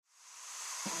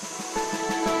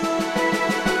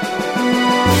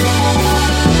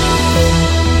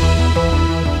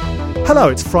Hello,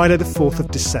 it's Friday the 4th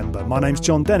of December. My name's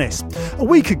Jon Dennis. A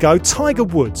week ago, Tiger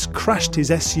Woods crashed his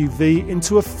SUV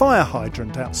into a fire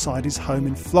hydrant outside his home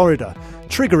in Florida,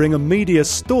 triggering a media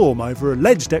storm over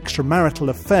alleged extramarital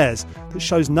affairs that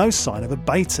shows no sign of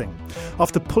abating.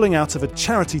 After pulling out of a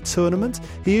charity tournament,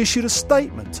 he issued a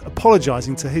statement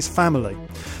apologising to his family.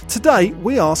 Today,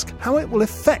 we ask how it will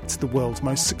affect the world's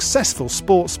most successful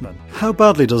sportsman. How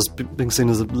badly does being seen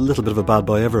as a little bit of a bad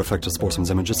boy ever affect a sportsman's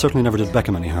image? It certainly never did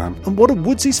Beckham any harm. And what do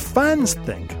Woodsy's fans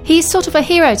think? He's sort of a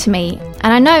hero to me,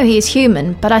 and I know he is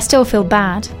human, but I still feel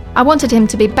bad. I wanted him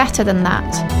to be better than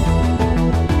that.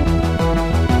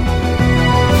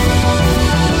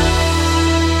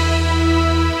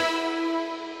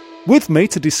 With me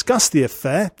to discuss the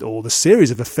affair, or the series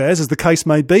of affairs as the case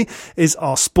may be, is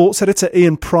our sports editor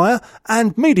Ian Pryor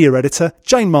and media editor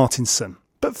Jane Martinson.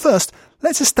 But first,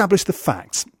 let's establish the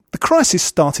facts. The crisis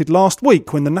started last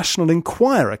week when the National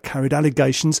Enquirer carried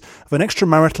allegations of an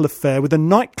extramarital affair with a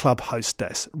nightclub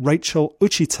hostess, Rachel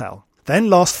Uchitel. Then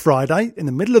last Friday, in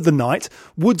the middle of the night,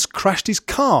 Woods crashed his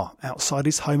car outside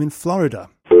his home in Florida.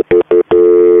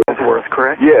 Worth,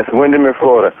 correct? Yes, Windermere,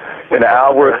 Florida, in the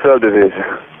Alworth subdivision.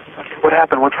 What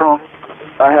happened? What's wrong?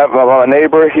 I have my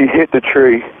neighbor, he hit the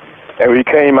tree, and we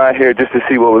came out here just to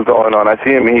see what was going on. I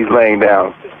see him and he's laying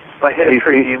down. By hit a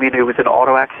tree, you mean it was an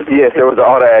auto accident? Yes, there was an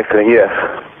auto accident, yes.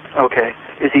 Okay.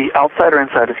 Is he outside or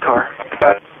inside his car?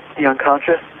 Is he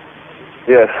unconscious?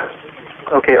 Yes.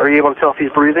 Okay, are you able to tell if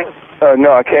he's breathing?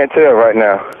 No, I can't tell right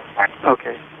now.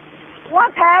 Okay.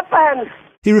 What happened?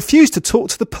 He refused to talk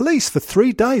to the police for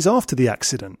 3 days after the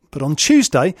accident, but on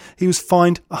Tuesday he was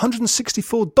fined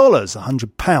 $164,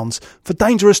 £100, for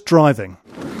dangerous driving.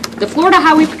 The Florida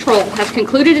Highway Patrol has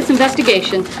concluded its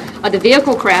investigation of the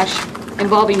vehicle crash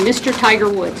involving Mr. Tiger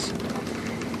Woods.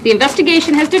 The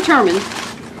investigation has determined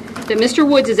that Mr.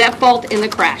 Woods is at fault in the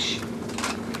crash.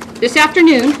 This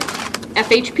afternoon,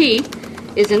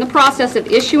 FHP is in the process of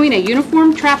issuing a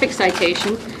uniform traffic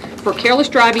citation for careless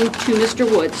driving to Mr.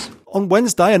 Woods. On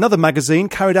Wednesday, another magazine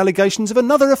carried allegations of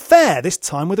another affair, this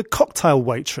time with a cocktail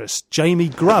waitress, Jamie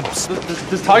Grubbs.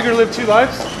 Does Tiger live two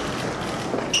lives?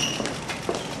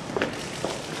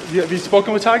 Have you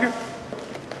spoken with Tiger?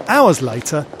 Hours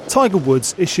later, Tiger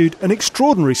Woods issued an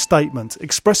extraordinary statement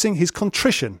expressing his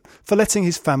contrition for letting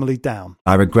his family down.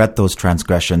 I regret those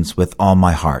transgressions with all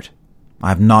my heart. I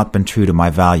have not been true to my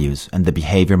values and the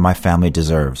behavior my family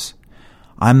deserves.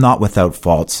 I am not without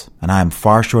faults, and I am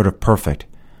far short of perfect.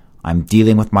 I am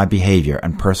dealing with my behavior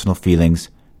and personal feelings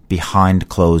behind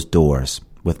closed doors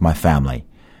with my family.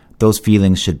 Those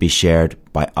feelings should be shared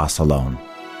by us alone.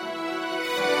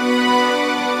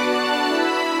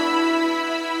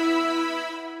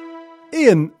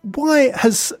 Ian, why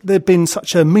has there been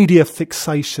such a media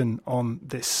fixation on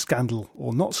this scandal,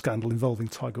 or not scandal, involving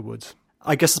Tiger Woods?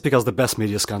 I guess it's because the best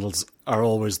media scandals are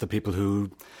always the people who,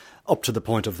 up to the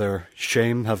point of their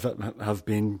shame, have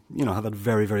been, have had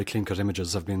very, very clean-cut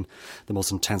images, have been the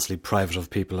most intensely private of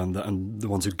people, and the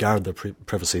ones who guard their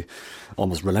privacy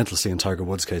almost relentlessly in Tiger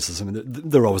Woods cases. I mean,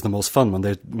 they're always the most fun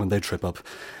when they trip up.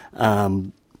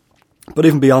 But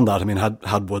even beyond that, I mean,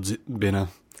 had Woods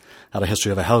had a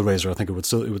history of a hellraiser, I think it would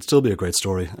still be a great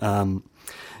story.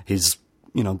 He's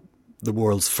the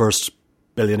world's first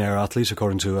billionaire athlete,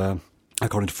 according to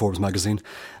Forbes magazine.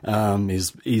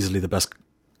 He's easily the best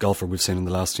golfer we've seen in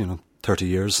the last 30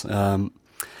 years, and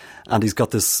he's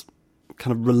got this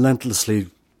kind of relentlessly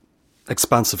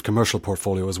expansive commercial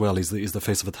portfolio as well. He's the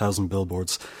face of 1,000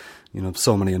 billboards,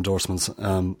 so many endorsements.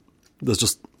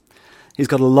 He's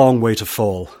got a long way to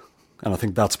fall, and I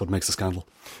think that's what makes a scandal.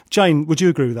 Jane, would you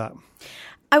agree with that?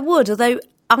 I would, although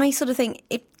I sort of think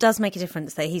it does make a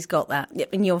difference that he's got that.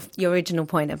 In your original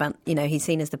point about, he's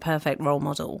seen as the perfect role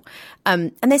model.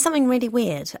 And there's something really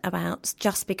weird about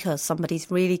just because somebody's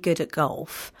really good at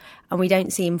golf and we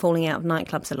don't see him falling out of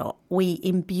nightclubs a lot, we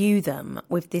imbue them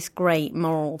with this great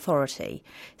moral authority.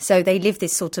 So they live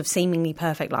this sort of seemingly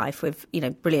perfect life with,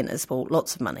 brilliant at sport,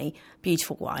 lots of money,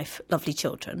 beautiful wife, lovely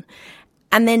children.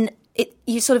 And then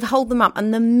you sort of hold them up,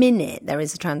 and the minute there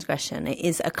is a transgression, it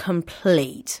is a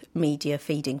complete media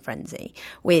feeding frenzy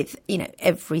with,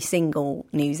 every single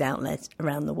news outlet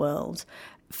around the world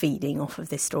feeding off of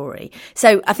this story.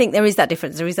 So I think there is that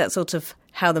difference. There is that sort of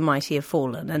how the mighty have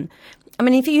fallen. And I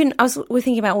mean, we're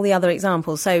thinking about all the other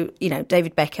examples. So,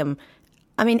 David Beckham,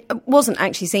 wasn't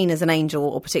actually seen as an angel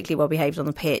or particularly well behaved on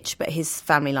the pitch, but his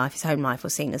family life, his home life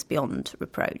was seen as beyond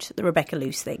reproach. The Rebecca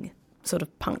Luce thing sort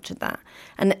of punctured that.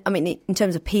 And I mean, in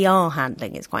terms of PR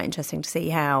handling, it's quite interesting to see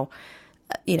how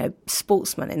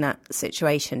sportsman in that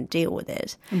situation deal with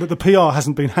it. But the PR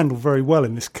hasn't been handled very well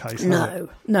in this case.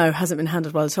 No, hasn't been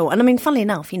handled well at all. And I mean, funnily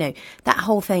enough, that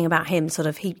whole thing about him sort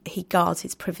of, he guards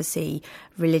his privacy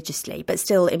religiously, but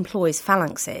still employs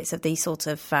phalanxes of these sort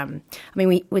of,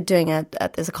 we're doing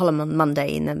there's a column on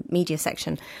Monday in the media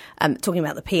section talking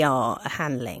about the PR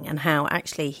handling and how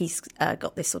actually he's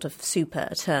got this sort of super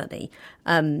attorney,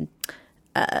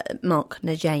 Mark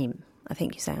Najim, I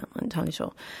think you say, I'm not entirely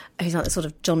sure, who's like the sort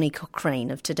of Johnny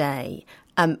Cochrane of today,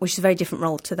 which is a very different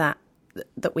role to that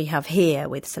we have here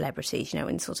with celebrities,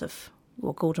 in sort of,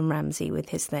 Gordon Ramsay with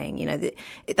his thing,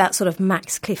 that sort of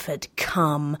Max Clifford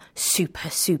super,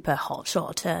 super hotshot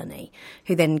attorney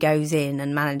who then goes in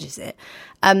and manages it.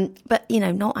 But,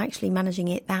 not actually managing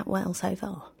it that well so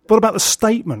far. What about the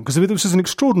statement? Because this was an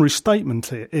extraordinary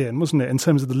statement, Ian, wasn't it, in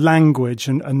terms of the language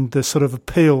and the sort of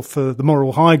appeal for the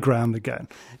moral high ground again?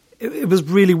 It was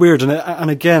really weird,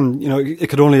 and again, it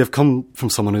could only have come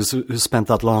from someone who's spent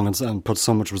that long and put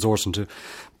so much resource into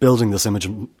building this image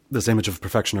of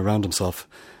perfection around himself.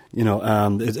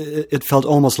 It felt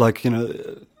almost like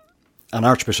an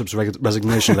archbishop's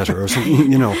resignation letter or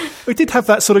something. It did have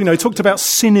that sort of, he talked about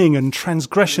sinning and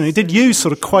transgression. He did use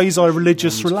sort of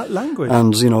quasi-religious language.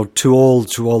 And to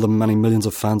all the many millions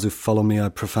of fans who follow me, I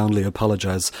profoundly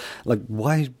apologise. Like,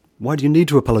 why do you need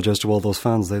to apologise to all those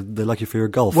fans? They like you for your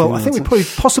golf. Well, I think we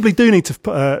possibly do need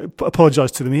to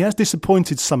apologise to them. He has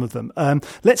disappointed some of them.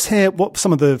 Let's hear what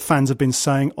some of the fans have been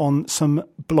saying on some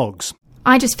blogs.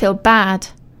 I just feel bad.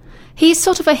 He's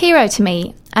sort of a hero to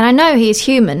me, and I know he is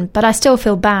human, but I still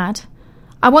feel bad.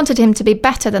 I wanted him to be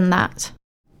better than that.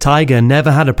 Tiger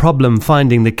never had a problem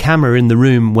finding the camera in the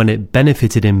room when it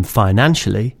benefited him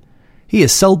financially. He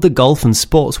has sold the golf and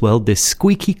sports world this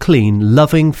squeaky clean,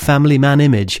 loving family man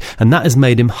image, and that has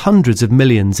made him hundreds of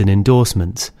millions in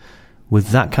endorsements. With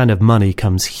that kind of money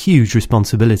comes huge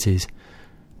responsibilities.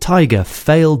 Tiger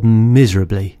failed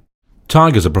miserably.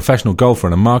 Tiger's a professional golfer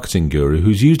and a marketing guru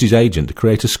who's used his agent to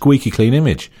create a squeaky clean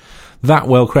image. That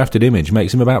well-crafted image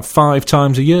makes him about 5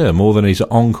 times a year more than his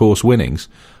on-course winnings,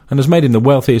 and has made him the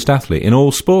wealthiest athlete in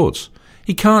all sports.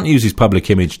 He can't use his public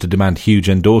image to demand huge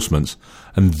endorsements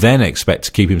and then expect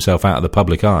to keep himself out of the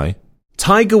public eye.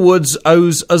 Tiger Woods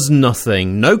owes us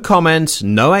nothing. No comment,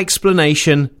 no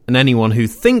explanation, and anyone who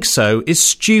thinks so is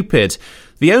stupid.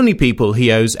 The only people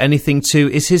he owes anything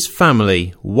to is his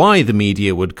family. Why the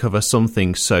media would cover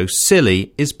something so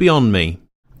silly is beyond me.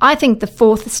 I think the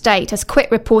Fourth Estate has quit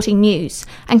reporting news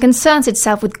and concerns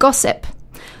itself with gossip.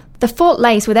 The fault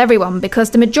lays with everyone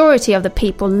because the majority of the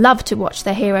people love to watch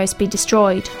their heroes be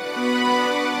destroyed.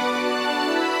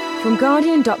 From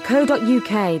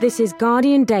Guardian.co.uk, this is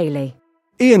Guardian Daily.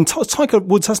 Ian, Tiger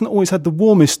Woods hasn't always had the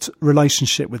warmest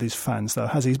relationship with his fans, though,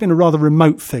 has he? He's been a rather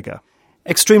remote figure.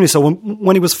 Extremely so.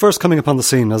 When he was first coming upon the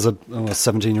scene as a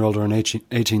 17-year-old or an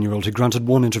 18-year-old, he granted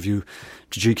one interview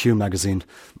to GQ magazine.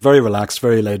 Very relaxed,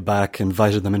 very laid back,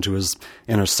 invited them into his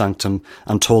inner sanctum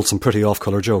and told some pretty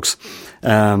off-colour jokes,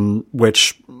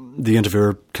 which the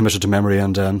interviewer committed to memory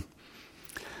and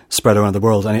spread around the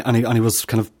world. And he was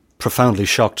kind of profoundly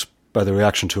shocked by the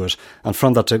reaction to it. And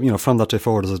from that day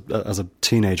forward, as a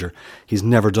teenager, he's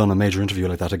never done a major interview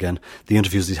like that again. The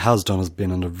interviews he has done has been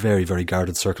under very, very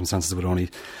guarded circumstances with only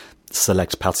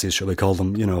select patsies, shall we call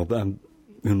them,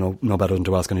 who know better than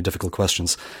to ask any difficult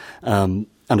questions. And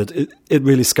it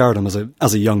really scarred him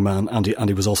as a young man, and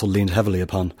he was also leaned heavily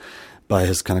upon by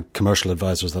his kind of commercial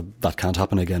advisors that can't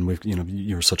happen again.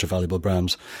 You're such a valuable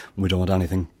brand. We don't want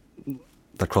anything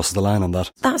that crosses the line on that.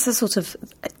 That's the sort of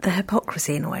the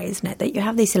hypocrisy in a way, isn't it? That you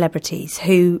have these celebrities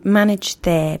who manage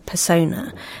their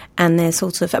persona and they're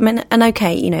sort of,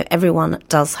 everyone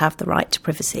does have the right to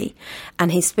privacy.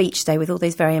 And his speech today with all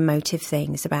these very emotive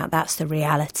things about that's the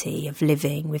reality of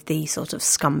living with these sort of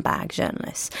scumbag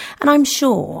journalists. And I am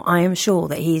sure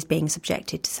that he is being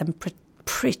subjected to some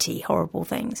pretty horrible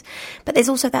things. But there's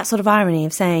also that sort of irony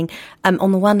of saying,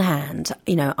 on the one hand,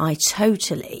 I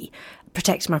totally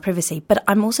protect my privacy, but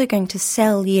I'm also going to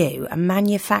sell you a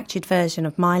manufactured version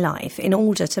of my life in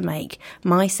order to make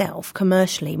myself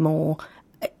commercially more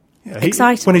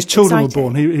exciting. When his children were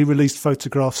born, he released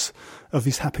photographs of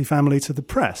his happy family to the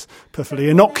press. Perfectly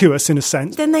innocuous in a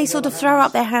sense. Then they sort of throw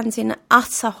up their hands in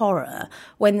utter horror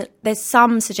when there's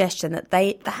some suggestion that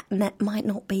that might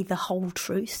not be the whole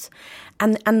truth,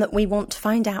 and that we want to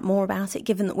find out more about it,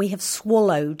 given that we have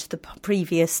swallowed the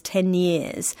previous 10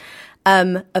 years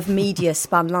of media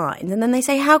spun lines. And then they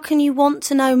say, how can you want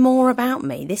to know more about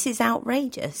me? This is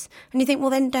outrageous. And you think,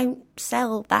 well, then don't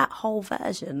sell that whole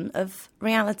version of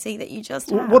reality that you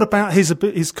just have. What about his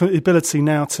ability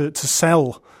now to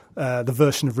sell the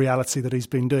version of reality that he's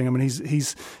been doing. I mean,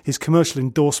 his commercial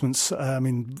endorsements,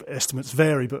 estimates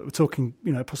vary, but we're talking,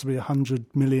 possibly $100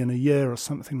 million a year or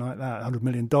something like that, $100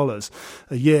 million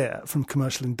a year from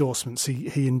commercial endorsements.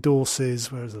 He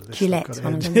endorses, where is it? Gillette.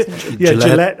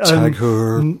 Gillette, Tag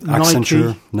Heuer,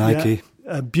 Accenture, Nike. Yeah.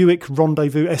 Buick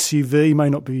Rendezvous SUV, may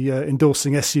not be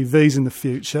endorsing SUVs in the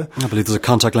future. I believe there's a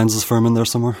contact lenses firm in there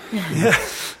somewhere. Yeah.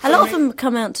 A lot of them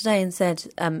come out today and said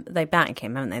they back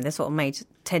him, haven't they? They're sort of made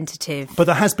tentative. But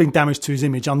there has been damage to his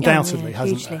image, undoubtedly,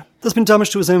 hasn't hugely. there? There's been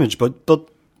damage to his image, but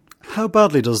how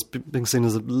badly does being seen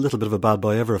as a little bit of a bad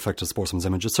boy ever affect a sportsman's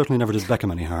image? It certainly never does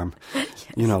Beckham any harm.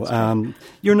 You're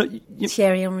not...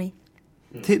 Thierry Henry.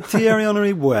 Thierry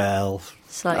Henry, well...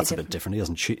 Slightly That's a bit different. He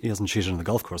hasn't cheated on the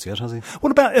golf course yet, has he?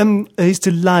 What about his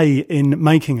delay in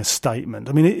making a statement?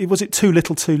 I mean, was it too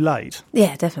little too late?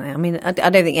 Yeah, definitely. I mean, I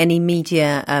don't think any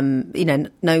media,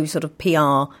 no sort of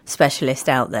PR specialist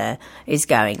out there is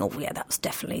going, oh, yeah, that's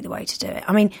definitely the way to do it.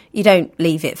 I mean, you don't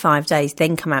leave it 5 days,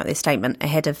 then come out with this statement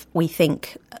ahead of, we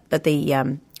think,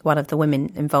 the one of the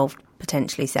women involved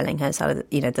potentially selling her side of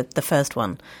the first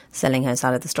one selling her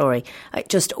side of the story. It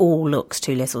just all looks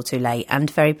too little too late and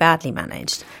very badly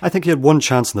managed. I think he had one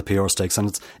chance in the PR stakes,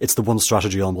 and it's the one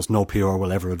strategy almost no PR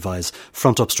will ever advise.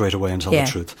 Front up straight away and tell the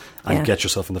truth and get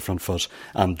yourself in the front foot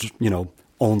and,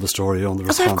 own the story, own the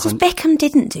response. Although, of course, Beckham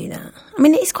didn't do that. I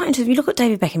mean, it's quite interesting. You look at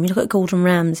David Beckham, you look at Gordon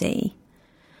Ramsay,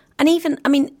 and even,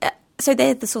 so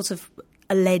they're the sort of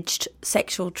alleged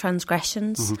sexual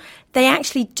transgressions. Mm-hmm. They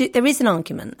actually do. There is an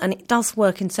argument, and it does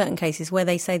work in certain cases, where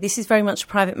they say this is very much a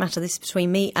private matter. This is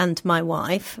between me and my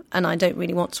wife, and I don't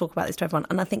really want to talk about this to everyone.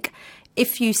 And I think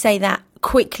if you say that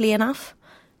quickly enough,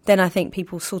 then I think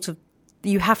people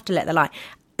you have to let the lie,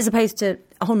 as opposed to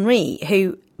Henri,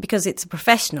 who, because it's a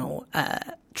professional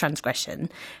transgression,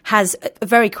 has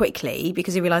very quickly,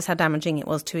 because he realised how damaging it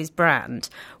was to his brand,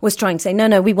 was trying to say,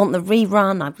 no, we want the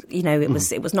rerun.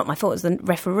 It was not my fault. It was the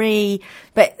referee.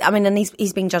 But and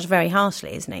he's being judged very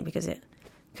harshly, isn't he? Because it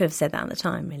could have said that at the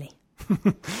time, really.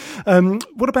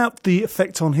 What about the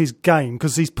effect on his game?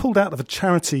 Because he's pulled out of a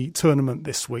charity tournament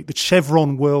this week, the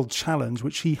Chevron World Challenge,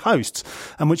 which he hosts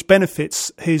and which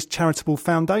benefits his charitable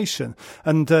foundation.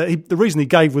 And the reason he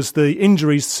gave was the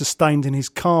injuries sustained in his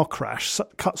car crash,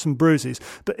 cuts and bruises.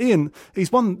 But Ian,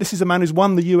 this is a man who's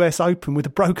won the US Open with a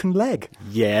broken leg.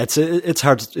 Yeah, it's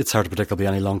hard to predict there'll be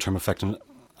any long-term effect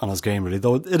on his game, really.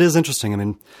 Though it is interesting. I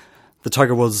mean, the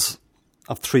Tiger Woods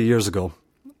of 3 years ago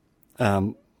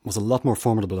was a lot more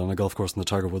formidable on a golf course than the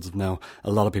Tiger Woods of now.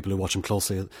 A lot of people who watch him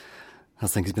closely I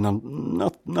think he's been on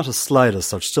not a slide as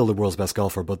such, still the world's best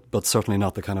golfer, but certainly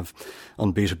not the kind of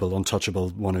unbeatable, untouchable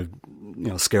one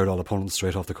who scared all opponents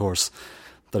straight off the course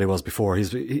that he was before.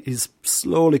 He's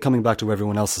slowly coming back to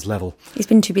everyone else's level. He's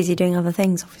been too busy doing other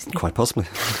things, obviously. Quite possibly.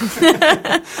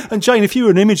 And Jane, if you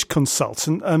were an image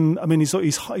consultant, he's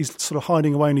sort of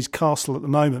hiding away in his castle at the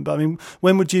moment, but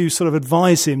when would you sort of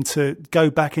advise him to go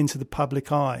back into the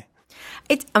public eye?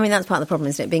 That's part of the problem,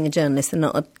 isn't it, being a journalist and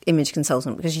not an image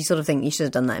consultant, because you sort of think you should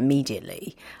have done that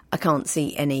immediately. I can't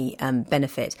see any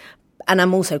benefit. And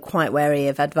I'm also quite wary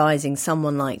of advising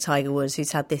someone like Tiger Woods,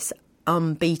 who's had this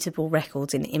unbeatable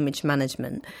record in image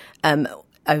management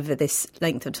over this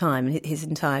length of time, his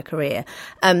entire career.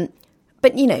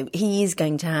 But, he is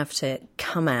going to have to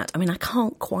come out. I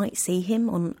can't quite see him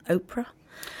on Oprah.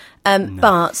 No.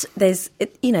 But there's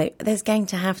going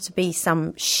to have to be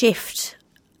some shift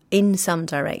in some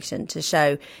direction to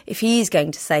show, if he is going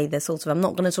to say the sort of, I'm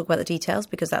not going to talk about the details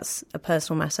because that's a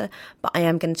personal matter, but I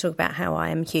am going to talk about how I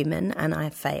am human and I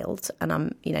have failed and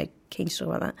I'm, keen to talk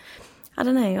about that. I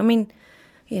don't know.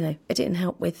 It didn't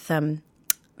help with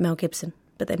Mel Gibson,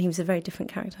 but then he was a very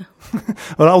different character.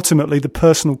 Well, ultimately, the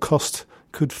personal cost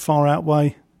could far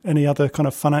outweigh any other kind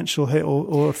of financial hit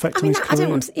or effect on his career. I don't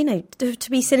want to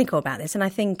be cynical about this, and I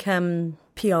think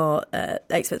PR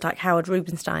experts like Howard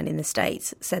Rubenstein in the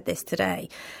States said this today.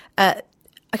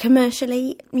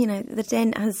 Commercially, the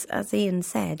Den, as Ian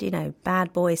said,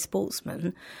 bad boy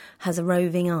sportsman has a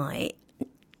roving eye,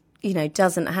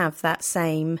 doesn't have that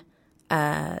same...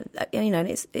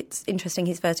 it's interesting,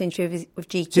 his first interview with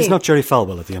GQ. He's not Jerry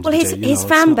Falwell at the end of the day. His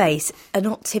fan base are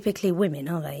not typically women,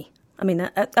 are they?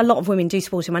 A lot of women do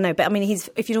support him, I know, but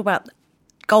if you talk about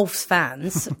golf's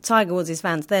fans, Tiger Woods'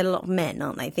 fans, they're a lot of men,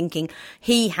 aren't they, thinking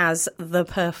he has the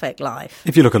perfect life.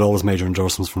 If you look at all his major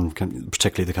endorsements from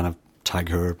particularly the kind of Tag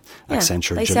Heuer,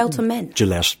 Accenture, they sell to men.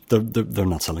 Gillette, they're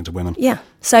not selling to women. Yeah,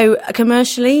 so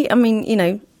commercially,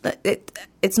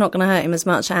 it's not going to hurt him as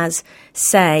much as,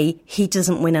 say, he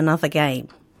doesn't win another game.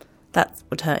 That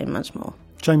would hurt him much more.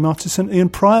 Jane Martinson, Ian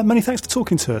Pryor, many thanks for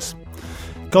talking to us.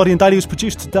 Guardian Daily was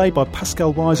produced today by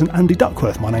Pascal Wise and Andy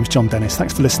Duckworth. My name's Jon Dennis.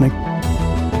 Thanks for listening.